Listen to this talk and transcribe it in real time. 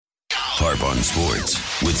Harp on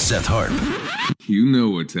Sports with Seth Harp. You know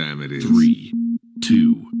what time it is. 3,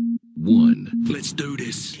 2, 1. Let's do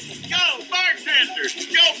this. Yo, bartender,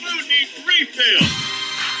 your food needs refill.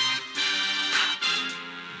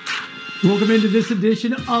 Welcome into this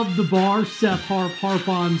edition of The Bar. Seth Harp, Harp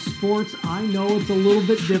on Sports. I know it's a little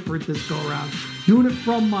bit different this go around. Doing it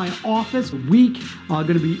from my office. Week. Going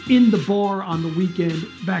to be in the bar on the weekend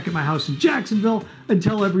back at my house in Jacksonville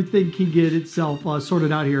until everything can get itself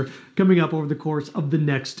sorted out here coming up over the course of the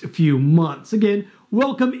next few months. Again,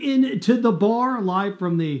 welcome into the bar live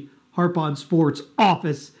from the Harp on Sports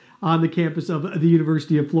office on the campus of the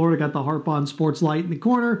University of Florida. Got the Harp on Sports light in the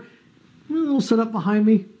corner. A little set up behind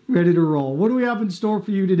me. Ready to roll. What do we have in store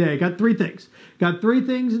for you today? Got three things. Got three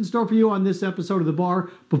things in store for you on this episode of The Bar.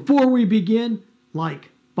 Before we begin, like,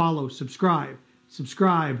 follow, subscribe.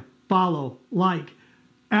 Subscribe, follow, like.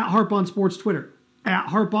 At Harp on Sports Twitter. At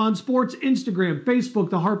Harp on Sports Instagram, Facebook,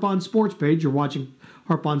 the Harp on Sports page. You're watching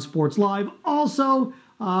Harp on Sports Live. Also,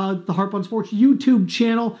 the Harp on Sports YouTube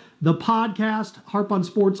channel. The podcast, Harp on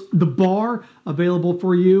Sports, The Bar, available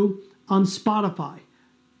for you on Spotify,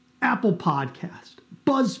 Apple Podcast,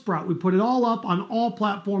 Buzzsprout. We put it all up on all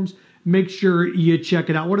platforms. Make sure you check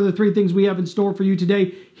it out. What are the three things we have in store for you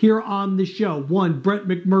today here on the show? One, Brett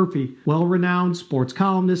McMurphy, well-renowned sports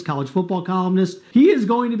columnist, college football columnist. He is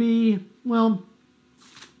going to be, well,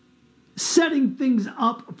 setting things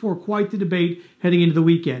up for quite the debate heading into the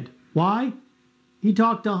weekend. Why? He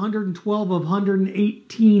talked to 112 of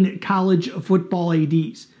 118 college football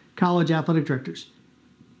ADs, college athletic directors.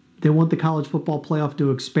 They want the college football playoff to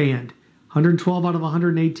expand. 112 out of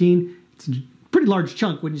 118, it's a pretty large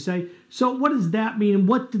chunk, wouldn't you say? So what does that mean?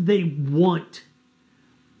 What do they want?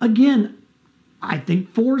 Again, I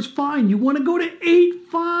think 4 is fine. You want to go to 8,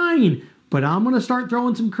 fine. But I'm going to start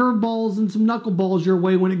throwing some curveballs and some knuckleballs your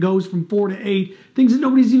way when it goes from 4 to 8. Things that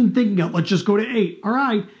nobody's even thinking of. Let's just go to 8. All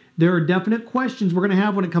right. There are definite questions we're going to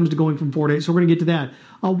have when it comes to going from 4 to 8. So we're going to get to that.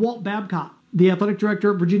 Walt Babcock, the athletic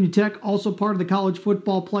director at Virginia Tech, also part of the college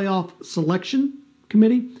football playoff selection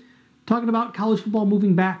committee, talking about college football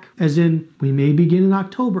moving back, as in we may begin in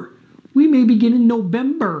October. We may begin in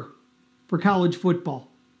November for college football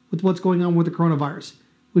with what's going on with the coronavirus.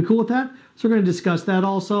 We cool with that? So we're going to discuss that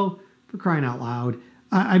also, for crying out loud.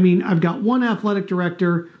 I mean, I've got one athletic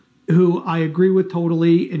director who I agree with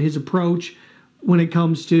totally in his approach when it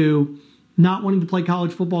comes to not wanting to play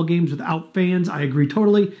college football games without fans. I agree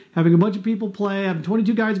totally. Having a bunch of people play, having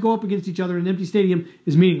 22 guys go up against each other in an empty stadium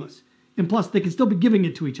is meaningless. And plus, they can still be giving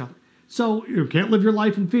it to each other. So you can't live your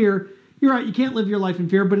life in fear. You're right, you can't live your life in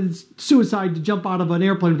fear, but it's suicide to jump out of an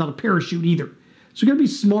airplane without a parachute either. So you're going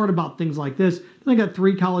to be smart about things like this. Then I got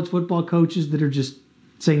 3 college football coaches that are just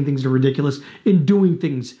saying things that are ridiculous and doing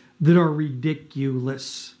things that are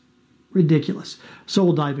ridiculous. Ridiculous. So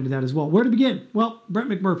we'll dive into that as well. Where to begin? Well, Brett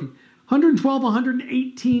McMurphy. 112,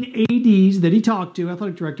 118 ADs that he talked to,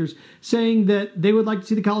 athletic directors, saying that they would like to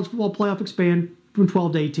see the college football playoff expand from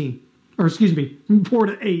 12 to 18. Or excuse me, from 4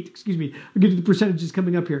 to 8. Excuse me. I'll get to the percentages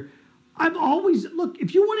coming up here. I've always, look,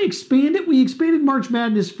 if you want to expand it, we expanded March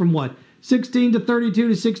Madness from what? 16 to 32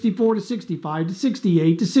 to 64 to 65 to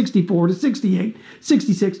 68 to 64 to 68,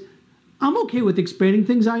 66. I'm okay with expanding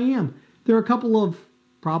things. I am. There are a couple of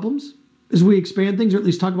problems as we expand things, or at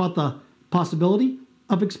least talk about the possibility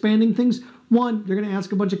of expanding things. One, you're going to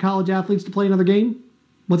ask a bunch of college athletes to play another game.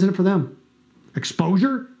 What's in it for them?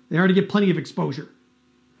 Exposure? They already get plenty of exposure.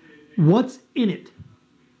 What's in it?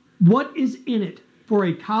 What is in it for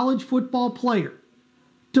a college football player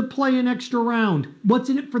to play an extra round? What's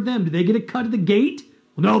in it for them? Do they get a cut at the gate?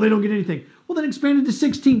 Well, no, they don't get anything. Well, then expand it to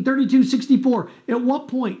 16, 32, 64. At what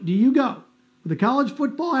point do you go with a college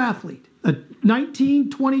football athlete, a 19,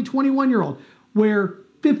 20, 21-year-old, where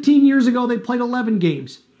 15 years ago they played 11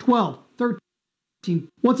 games, 12, 13.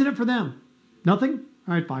 What's in it for them? Nothing?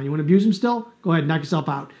 All right, fine. You want to abuse them still? Go ahead, knock yourself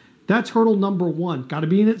out. That's hurdle number 1. Got to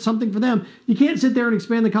be in it something for them. You can't sit there and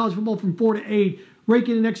expand the college football from 4 to 8, rake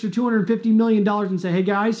in an extra $250 million and say, hey,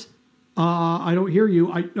 guys, I don't hear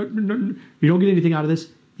you. You don't get anything out of this.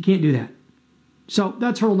 You can't do that. So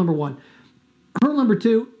that's hurdle number 1. Hurdle number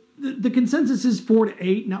 2, the consensus is 4 to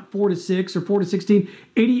 8, not 4 to 6 or 4 to 16.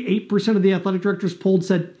 88% of the athletic directors polled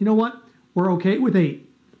said, you know what? We're okay with 8.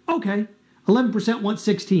 Okay. 11% want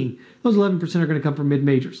 16. Those 11% are going to come from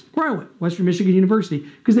mid-majors. Where I went, Western Michigan University,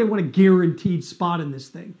 because they want a guaranteed spot in this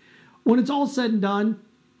thing. When it's all said and done,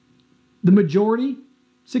 the majority,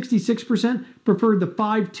 66%, preferred the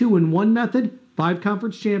 5-2-1 method, 5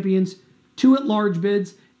 conference champions, 2 at-large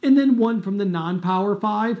bids, and then 1 from the non-Power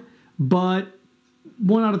 5. But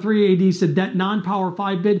 1 out of 3 ADs said that non-Power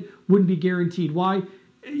 5 bid wouldn't be guaranteed. Why?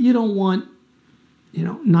 You don't want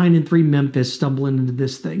 9-3 Memphis stumbling into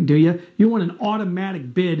this thing, do you? You want an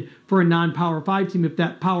automatic bid for a non-Power 5 team if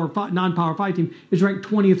that non-Power 5 team is ranked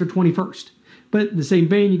 20th or 21st. But in the same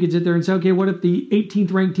vein, you could sit there and say, okay, what if the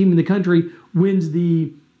 18th ranked team in the country wins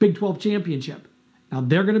the Big 12 championship? Now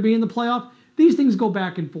they're going to be in the playoff. These things go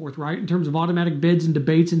back and forth, right, in terms of automatic bids and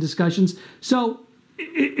debates and discussions. So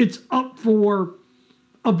it's up for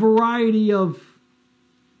a variety of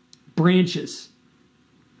branches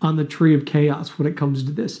on the tree of chaos when it comes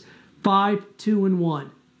to this. 5, 2, and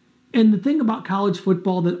 1. And the thing about college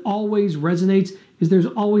football that always resonates is there's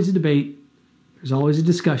always a debate. There's always a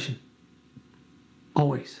discussion.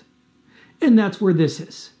 Always. And that's where this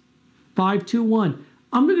is. 5, 2, 1.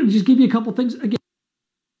 I'm going to just give you a couple things. Again,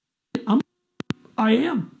 I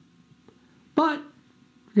am. But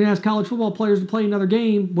you're going to ask college football players to play another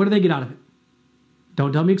game. What do they get out of it?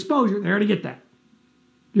 Don't tell me exposure. They already get that.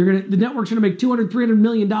 The network's going to make $200, $300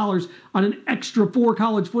 million on an extra 4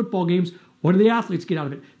 college football games. What do the athletes get out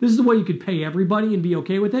of it? This is the way you could pay everybody and be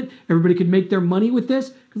okay with it. Everybody could make their money with this.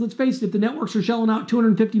 Because let's face it, if the networks are shelling out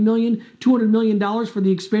 $250 million, $200 million for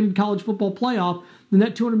the expanded college football playoff, then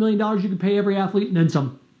that $200 million you could pay every athlete and then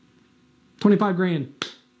some. $25,000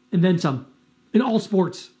 and then some in all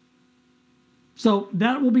sports. So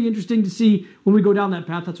that will be interesting to see when we go down that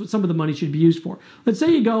path. That's what some of the money should be used for. Let's say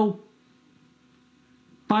you go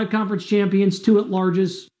 5 conference champions, 2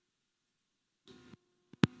 at-larges,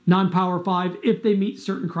 non-Power 5, if they meet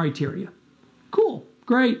certain criteria. Cool.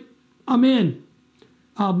 Great. I'm in.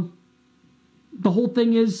 The whole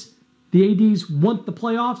thing is the ADs want the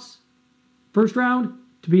playoffs, first round,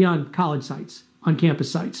 to be on college sites, on campus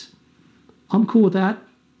sites. I'm cool with that.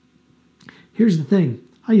 Here's the thing.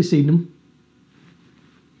 How you seeding them?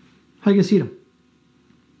 How you going to seed them?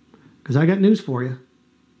 Because I got news for you.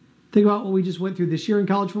 Think about what we just went through this year in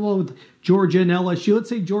college football with Georgia and LSU. Let's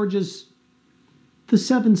say Georgia's the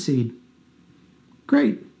 7 seed.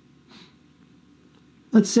 Great.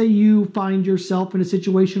 Let's say you find yourself in a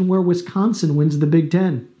situation where Wisconsin wins the Big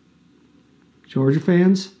Ten. Georgia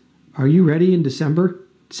fans, are you ready in December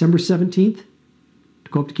 17th,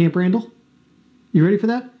 to go up to Camp Randall? You ready for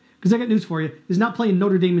that? Because I got news for you. It's not playing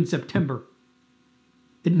Notre Dame in September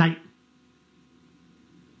at night.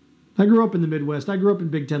 I grew up in the Midwest. I grew up in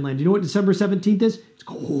Big Ten land. Do you know what December 17th is? It's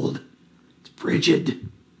cold. It's frigid.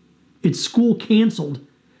 It's school canceled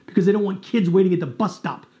because they don't want kids waiting at the bus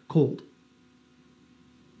stop cold.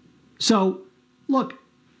 So, look,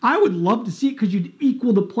 I would love to see it because you'd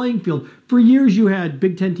equal the playing field. For years, you had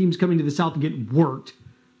Big Ten teams coming to the South and getting worked.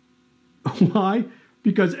 Why?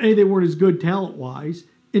 Because A, they weren't as good talent-wise,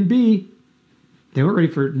 and B, they weren't ready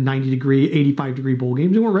for 90-degree, 85-degree bowl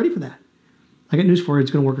games. They weren't ready for that. I got news for you. It's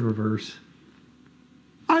going to work in reverse.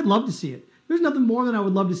 I'd love to see it. There's nothing more than I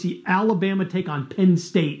would love to see Alabama take on Penn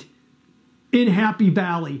State in Happy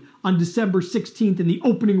Valley on December 16th in the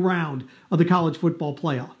opening round of the college football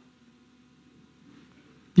playoff.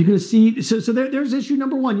 You're going to see, so there's issue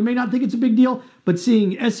number one. You may not think it's a big deal, but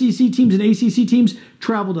seeing SEC teams and ACC teams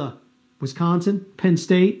travel to Wisconsin, Penn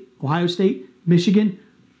State, Ohio State, Michigan,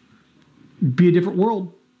 be a different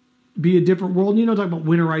world. Be a different world. You know, talking about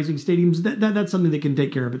winterizing stadiums, that's something that can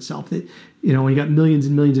take care of itself. That, you know, when you got millions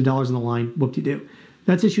and millions of dollars on the line, whoop-de-doo.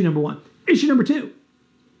 That's issue number one. Issue number two,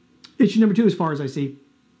 as far as I see,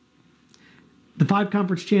 the 5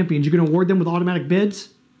 conference champions, you're going to award them with automatic bids.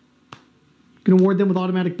 Going to award them with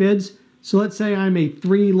automatic bids. So let's say I'm a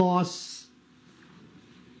 3-loss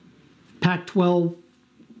Pac-12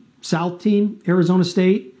 South team, Arizona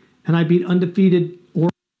State, and I beat undefeated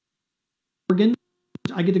Oregon.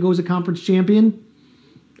 I get to go as a conference champion.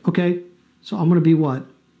 Okay, so I'm going to be what?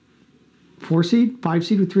 4 seed, 5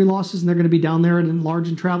 seed with 3 losses, and they're going to be down there and large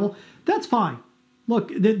and travel. That's fine.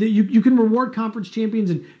 Look, you can reward conference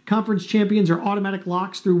champions, and conference champions are automatic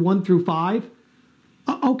locks through 1 through 5.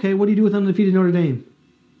 Okay, what do you do with undefeated Notre Dame?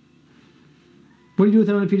 What do you do with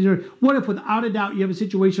undefeated Notre Dame? What if, without a doubt, you have a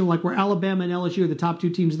situation like where Alabama and LSU are the top 2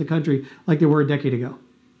 teams in the country, like they were a decade ago?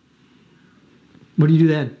 What do you do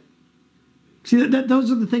then? See,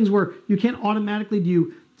 those are the things where you can't automatically. Do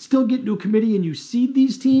you still get into a committee and you seed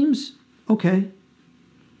these teams? Okay.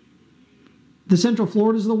 The Central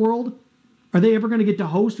Floridas of the world, are they ever going to get to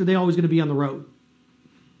host, or are they always going to be on the road?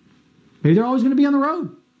 Maybe they're always going to be on the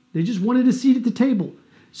road. They just wanted a seat at the table.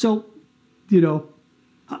 So, you know,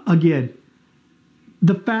 again,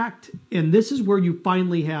 the fact, and this is where you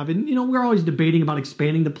finally have, and, you know, we're always debating about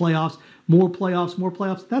expanding the playoffs, more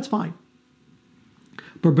playoffs. That's fine.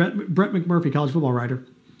 But Brett McMurphy, college football writer,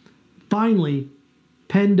 finally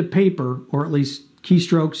pen to paper, or at least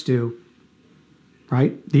keystrokes to,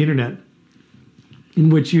 right, the internet, in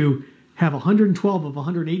which you have 112 of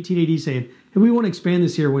 118 ADs saying, And we want to expand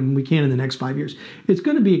this here when we can in the next 5 years. It's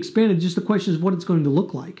going to be expanded. Just the question is what it's going to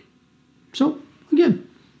look like. So, again,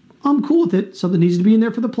 I'm cool with it. Something needs to be in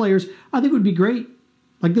there for the players. I think it would be great.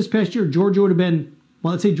 Like this past year, Georgia would have been,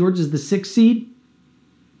 well, let's say Georgia's the 6th seed.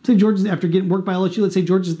 Say Georgia's, after getting worked by LSU, let's say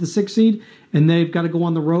Georgia's the 6th seed, and they've got to go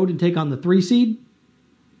on the road and take on the 3 seed.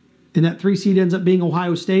 And that 3 seed ends up being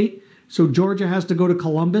Ohio State. So Georgia has to go to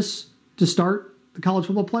Columbus to start the college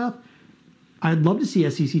football playoff. I'd love to see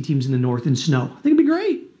SEC teams in the North in snow. I think it'd be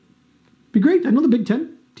great. Be great. I know the Big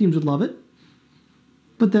Ten teams would love it.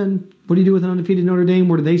 But then, what do you do with an undefeated Notre Dame?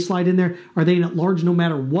 Where do they slide in there? Are they in at large no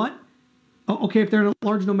matter what? Oh, okay, if they're in at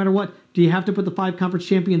large no matter what, do you have to put the 5 conference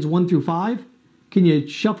champions 1 through 5? Can you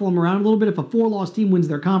shuffle them around a little bit? If a 4-loss team wins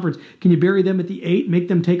their conference, can you bury them at the 8 and make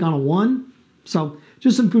them take on a 1? So,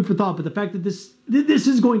 just some food for thought. But the fact that this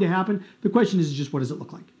is going to happen, the question is just what does it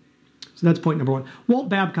look like? So that's point number 1. Walt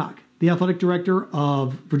Babcock, the athletic director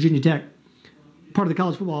of Virginia Tech, part of the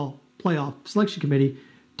college football playoff selection committee,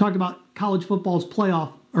 talked about college football's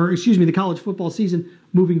the college football season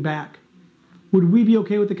moving back. Would we be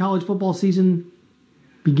okay with the college football season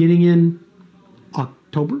beginning in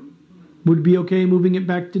October? Would it be okay moving it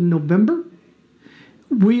back to November?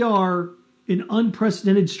 We are in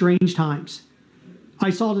unprecedented, strange times.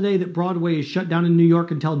 I saw today that Broadway is shut down in New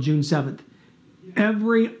York until June 7th.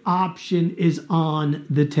 Every option is on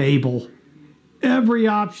the table. Every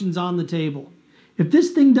option's on the table. If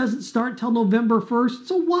this thing doesn't start till November 1st,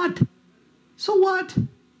 so what? So what?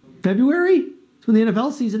 February? It's when the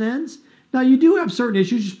NFL season ends. Now, you do have certain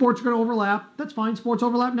issues. Your sports are going to overlap. That's fine. Sports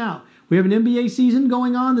overlap now. We have an NBA season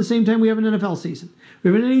going on the same time we have an NFL season.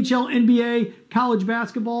 We have an NHL, NBA, college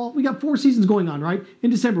basketball. We got 4 seasons going on, right? In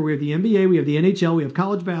December, we have the NBA, we have the NHL, we have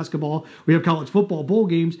college basketball, we have college football bowl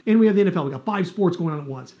games, and we have the NFL. We got 5 sports going on at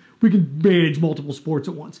once. We can manage multiple sports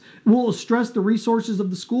at once. Will it stress the resources of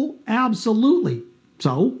the school? Absolutely.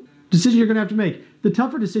 So, decision you're going to have to make. The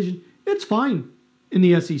tougher decision, it's fine in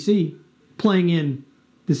the SEC playing in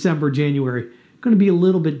December, January. Going to be a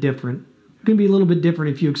little bit different. Going to be a little bit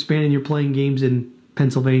different if you expand and you're playing games in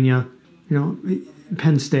Pennsylvania,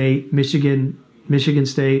 Penn State, Michigan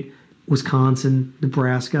State, Wisconsin,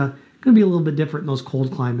 Nebraska. Going to be a little bit different in those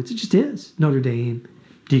cold climates. It just is. Notre Dame.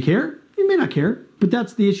 Do you care? You may not care, but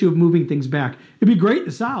that's the issue of moving things back. It'd be great in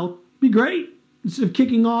the South. It'd be great. Instead of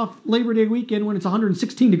kicking off Labor Day weekend when it's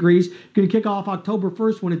 116 degrees, you're going to kick off October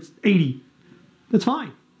 1st when it's 80. That's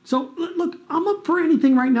fine. So, look, I'm up for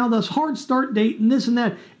anything right now. This hard start date and this and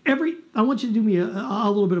that. I want you to do me a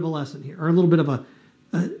little bit of a lesson here, or a little bit of a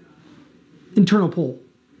internal poll.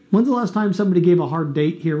 When's the last time somebody gave a hard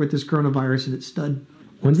date here with this coronavirus and it stood?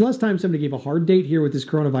 When's the last time somebody gave a hard date here with this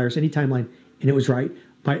coronavirus, any timeline, and it was right?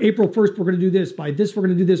 By April 1st, we're going to do this. By this, we're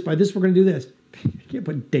going to do this. By this, we're going to do this. You can't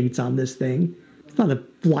put dates on this thing. It's not a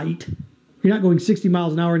flight. You're not going 60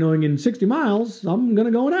 miles an hour knowing in 60 miles, I'm going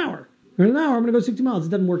to go an hour. In an hour, I'm going to go 60 miles. It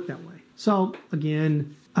doesn't work that way. So,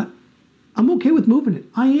 again, I'm okay with moving it.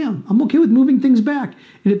 I am. I'm okay with moving things back.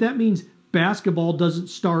 And if that means basketball doesn't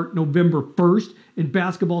start November 1st and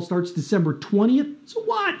basketball starts December 20th, so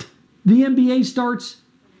what? The NBA starts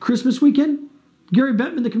Christmas weekend. Gary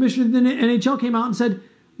Bettman, the commissioner of the NHL, came out and said,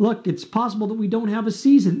 look, it's possible that we don't have a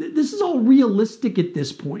season. This is all realistic at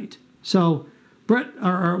this point. So,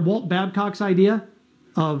 Walt Babcock's idea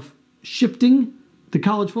of shifting the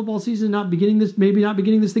college football season, maybe not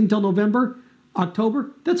beginning this thing till November,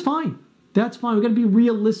 October, that's fine. That's fine. We've got to be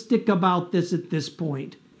realistic about this at this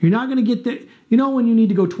point. You're not going to get there. When you need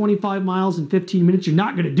to go 25 miles in 15 minutes, you're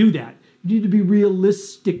not going to do that. You need to be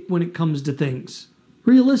realistic when it comes to things.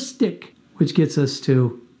 Realistic, which gets us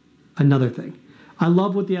to another thing. I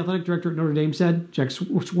love what the athletic director at Notre Dame said, Jack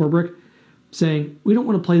Swarbrick, saying, we don't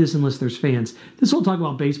want to play this unless there's fans. This whole talk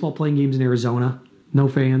about baseball playing games in Arizona, no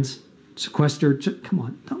fans, sequestered. Come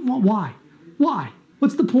on. Why? Why?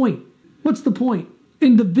 What's the point? What's the point?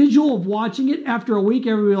 And the visual of watching it after a week,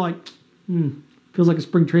 everybody like, feels like a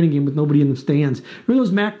spring training game with nobody in the stands. Remember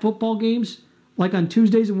those MAC football games? Like on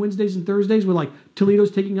Tuesdays and Wednesdays and Thursdays where like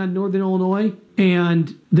Toledo's taking on Northern Illinois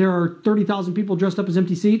and there are 30,000 people dressed up as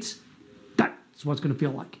empty seats? That's what it's going to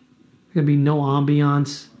feel like. There's going to be no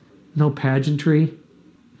ambiance, no pageantry.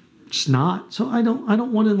 Just not. So I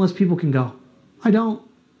don't want it unless people can go. I don't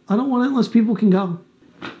want it unless people can go.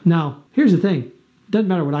 Now, here's the thing. Doesn't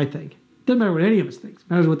matter what I think. Doesn't matter what any of us thinks. It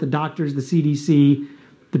matters what the doctors, the CDC,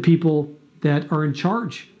 the people that are in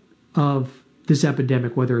charge of this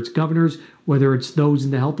epidemic, whether it's governors, whether it's those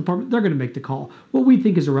in the health department, they're going to make the call. What we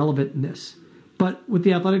think is irrelevant in this. But with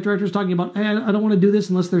the athletic directors talking about, hey, I don't want to do this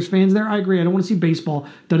unless there's fans there, I agree. I don't want to see baseball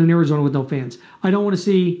done in Arizona with no fans. I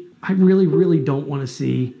really, really don't want to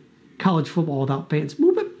see college football without fans.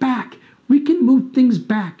 Move it back. We can move things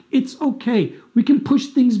back. It's okay. We can push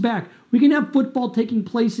things back. We can have football taking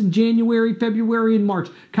place in January, February, and March.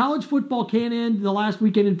 College football can't end the last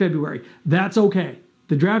weekend in February. That's okay.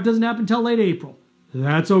 The draft doesn't happen until late April.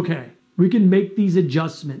 That's okay. We can make these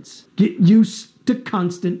adjustments. Get used to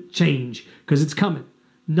constant change because it's coming.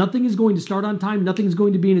 Nothing is going to start on time. Nothing is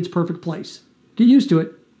going to be in its perfect place. Get used to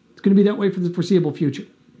it. It's going to be that way for the foreseeable future.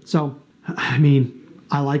 So, I mean,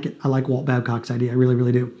 I like it. I like Walt Babcock's idea. I really,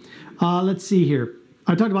 really do. Let's see here.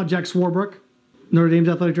 I talked about Jack Swarbrick, Notre Dame's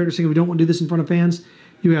athletic director, saying we don't want to do this in front of fans.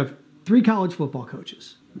 You have 3 college football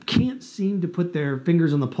coaches. Can't seem to put their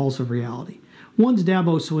fingers on the pulse of reality. One's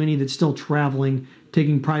Dabo Swinney that's still traveling,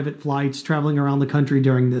 taking private flights, traveling around the country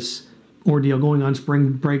during this ordeal, going on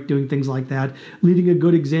spring break, doing things like that, leading a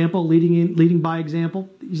good example, leading by example.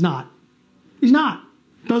 He's not. He's not.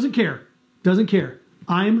 Doesn't care. Doesn't care.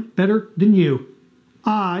 I'm better than you.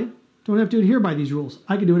 I don't have to adhere by these rules.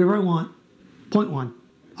 I can do whatever I want. Point 1.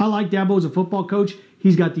 I like Dabo as a football coach.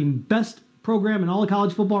 He's got the best program in all of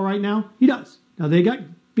college football right now. He does. Now, they got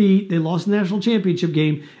beat. They lost the national championship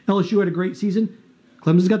game. LSU had a great season.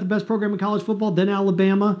 Clemson's got the best program in college football, then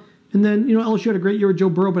Alabama. And then, LSU had a great year with Joe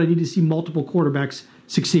Burrow, but I need to see multiple quarterbacks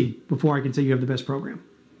succeed before I can say you have the best program.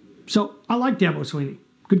 So I like Dabo Swinney.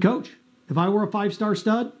 Good coach. If I were a 5-star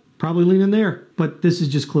stud, probably lean in there. But this is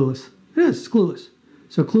just clueless. It is. It's clueless.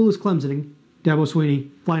 So clueless Clemsoning, Dabo Swinney,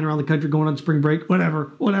 flying around the country, going on spring break,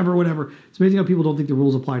 whatever. It's amazing how people don't think the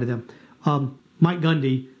rules apply to them. Mike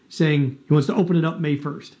Gundy saying he wants to open it up May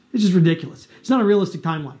 1st. It's just ridiculous. It's not a realistic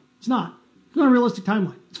timeline. It's not. It's not a realistic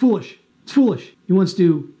timeline. It's foolish. It's foolish. He wants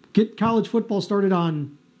to get college football started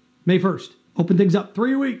on May 1st. Open things up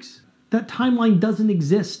 3 weeks. That timeline doesn't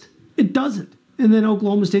exist. It doesn't. And then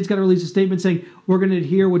Oklahoma State's got to release a statement saying, we're going to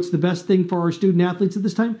adhere what's the best thing for our student athletes at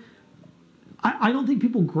this time. I don't think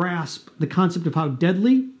people grasp the concept of how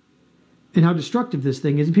deadly and how destructive this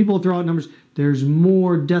thing is. And people throw out numbers. There's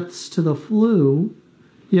more deaths to the flu.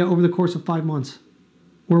 Yeah, over the course of 5 months.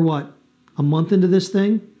 We're what? A month into this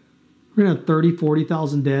thing? We're going to have 30,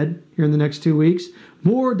 40,000 dead here in the next 2 weeks.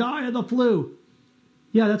 More die of the flu.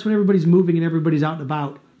 Yeah, that's when everybody's moving and everybody's out and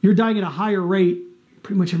about. You're dying at a higher rate.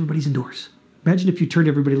 Pretty much everybody's indoors. Imagine if you turned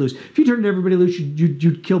everybody loose. If you turned everybody loose,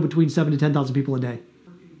 you'd kill between 7,000 to 10,000 people a day.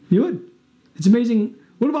 You would. It's amazing.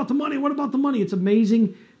 What about the money? What about the money? It's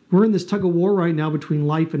amazing. We're in this tug of war right now between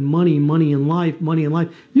life and money, money and life, money and life.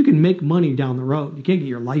 You can make money down the road. You can't get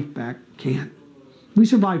your life back. Can't. We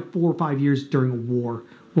survived 4 or 5 years during a war,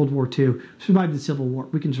 World War II. We survived the Civil War.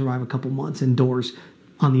 We can survive a couple months indoors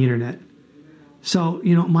on the internet. So,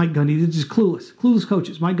 Mike Gundy, they're just clueless. Clueless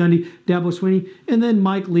coaches. Mike Gundy, Dabo Swinney, and then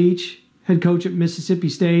Mike Leach, head coach at Mississippi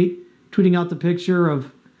State, tweeting out the picture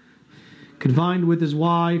of confined with his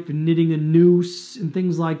wife and knitting a noose and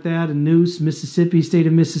things like that. A noose, Mississippi, state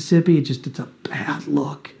of Mississippi. It's a bad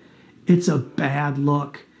look. It's a bad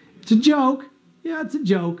look. It's a joke. Yeah, it's a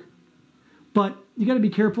joke. But you got to be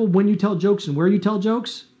careful when you tell jokes and where you tell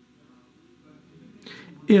jokes.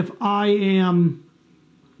 If I am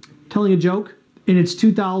telling a joke and it's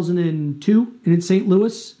 2002 and it's St.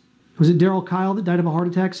 Louis, was it Darryl Kyle that died of a heart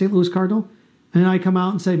attack, St. Louis Cardinal? And I come out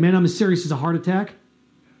and say, man, I'm as serious as a heart attack.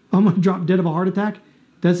 I'm going to drop dead of a heart attack.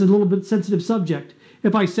 That's a little bit sensitive subject.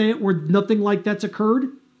 If I say it where nothing like that's occurred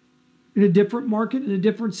in a different market, in a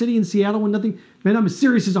different city, in Seattle, when nothing, man, I'm as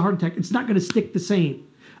serious as a heart attack. It's not going to stick the same.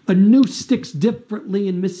 A noose sticks differently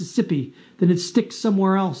in Mississippi than it sticks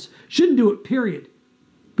somewhere else. Shouldn't do it, period.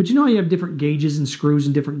 But you know how you have different gauges and screws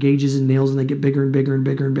and different gauges and nails and they get bigger and bigger and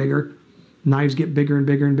bigger and bigger? Knives get bigger and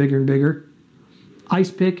bigger and bigger and bigger.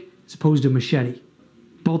 Ice pick as opposed to machete.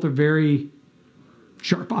 Both are very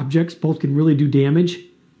sharp objects. Both can really do damage.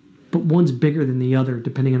 But one's bigger than the other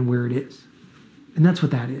depending on where it is. And that's what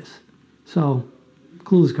that is. So,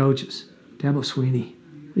 clueless coaches. Dabo Swinney.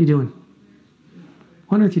 What are you doing?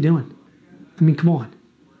 What on earth are you doing? I mean, come on.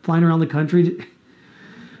 Flying around the country.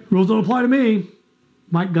 Rules don't apply to me.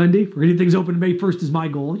 Mike Gundy, for anything's open May 1st is my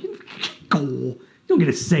goal. You don't get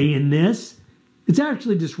a say in this. It's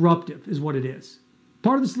actually disruptive is what it is.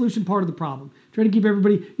 Part of the solution, part of the problem. Trying to keep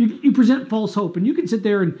everybody, you present false hope, and you can sit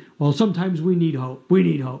there and, well, sometimes we need hope. We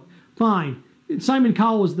need hope. Fine. Simon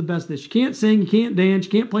Cowell was the best at this. You can't sing, you can't dance,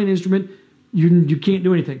 you can't play an instrument, you can't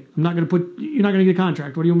do anything. You're not going to get a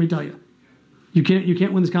contract. What do you want me to tell you? You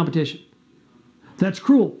can't win this competition. That's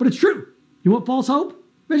cruel, but it's true. You want false hope?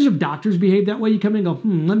 Imagine if doctors behave that way. You come in and go,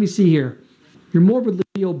 let me see here. You're morbidly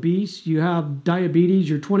obese, you have diabetes,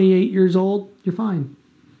 you're 28 years old, you're fine.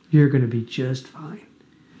 You're going to be just fine.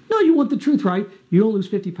 No, you want the truth, right? You don't lose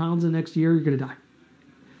 50 pounds the next year, you're going to die.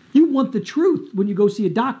 You want the truth when you go see a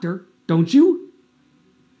doctor, don't you?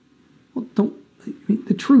 Well, don't I mean,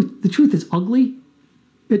 the truth is ugly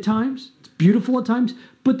at times. It's beautiful at times,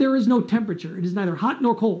 but there is no temperature. It is neither hot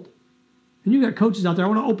nor cold. And you got coaches out there, I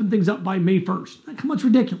want to open things up by May 1st. Come on, it's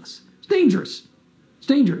ridiculous. It's dangerous. It's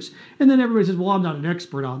dangerous. And then everybody says, well, I'm not an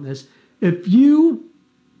expert on this. If you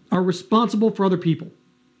are responsible for other people,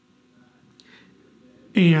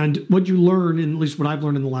 and what you learn, and at least what I've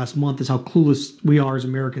learned in the last month, is how clueless we are as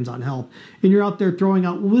Americans on health. And you're out there throwing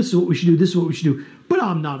out, well, this is what we should do, this is what we should do. But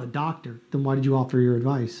I'm not a doctor. Then why did you offer your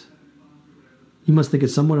advice? You must think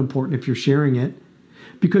it's somewhat important if you're sharing it,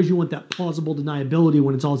 because you want that plausible deniability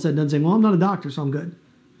when it's all said and done, saying, well, I'm not a doctor, so I'm good.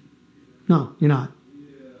 No, you're not.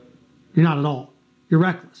 You're not at all. You're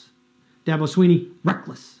reckless. Dabo Swinney,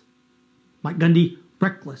 reckless. Mike Gundy,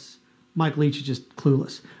 reckless. Mike Leach is just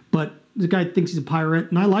clueless. But this guy thinks he's a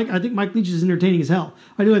pirate, and I think Mike Leach is entertaining as hell.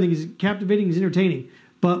 I think he's captivating, he's entertaining.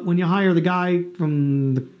 But when you hire the guy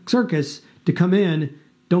from the circus to come in,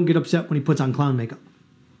 don't get upset when he puts on clown makeup,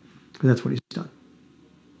 because that's what he's done.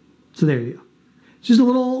 So there you go. It's just a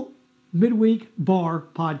little midweek bar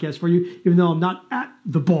podcast for you, even though I'm not at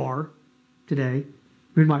the bar today.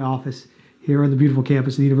 I'm in my office here on the beautiful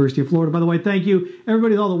campus of the University of Florida. By the way, thank you,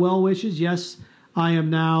 everybody, with all the well wishes. Yes, I am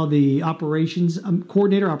now the operations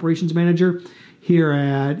coordinator, operations manager here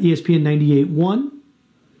at ESPN 98.1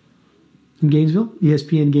 in Gainesville,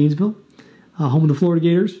 ESPN Gainesville, home of the Florida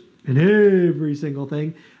Gators, and every single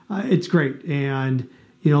thing. It's great. And,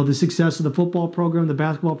 you know, the success of the football program, the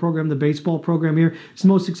basketball program, the baseball program here, it's the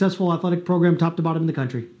most successful athletic program top to bottom in the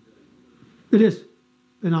country. It is.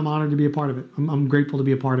 And I'm honored to be a part of it. I'm grateful to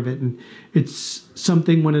be a part of it. And it's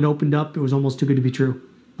something, when it opened up, it was almost too good to be true.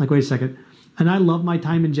 Like, wait a second. And I love my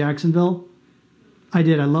time in Jacksonville. I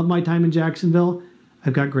did. I love my time in Jacksonville.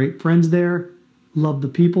 I've got great friends there. Love the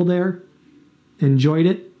people there. Enjoyed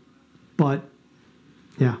it. But,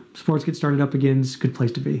 yeah, sports get started up again. It's a good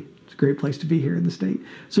place to be. It's a great place to be here in the state.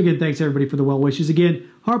 So, again, thanks, everybody, for the well wishes. Again,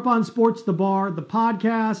 Harp on Sports, the bar, the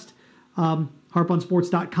podcast,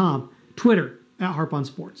 harponsports.com, Twitter, at Harp on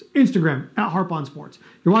Sports, Instagram, at Harp on Sports.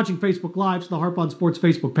 You're watching Facebook Live, so the Harp on Sports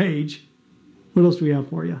Facebook page. What else do we have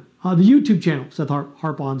for you? The YouTube channel, Seth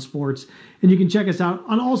Harp on Sports. And you can check us out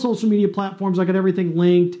on all social media platforms. I got everything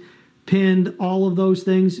linked, pinned, all of those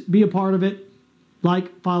things. Be a part of it.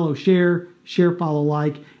 Like, follow, share, follow,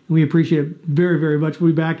 like. And we appreciate it very, very much.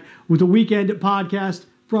 We'll be back with a weekend podcast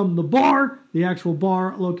from the bar. The actual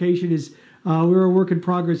bar location is, we're a work in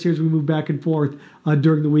progress here as we move back and forth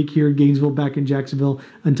during the week here in Gainesville, back in Jacksonville,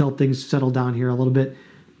 until things settle down here a little bit.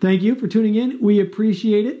 Thank you for tuning in. We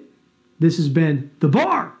appreciate it. This has been The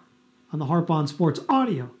Bar on the Harp on Sports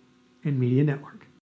Audio and Media Network.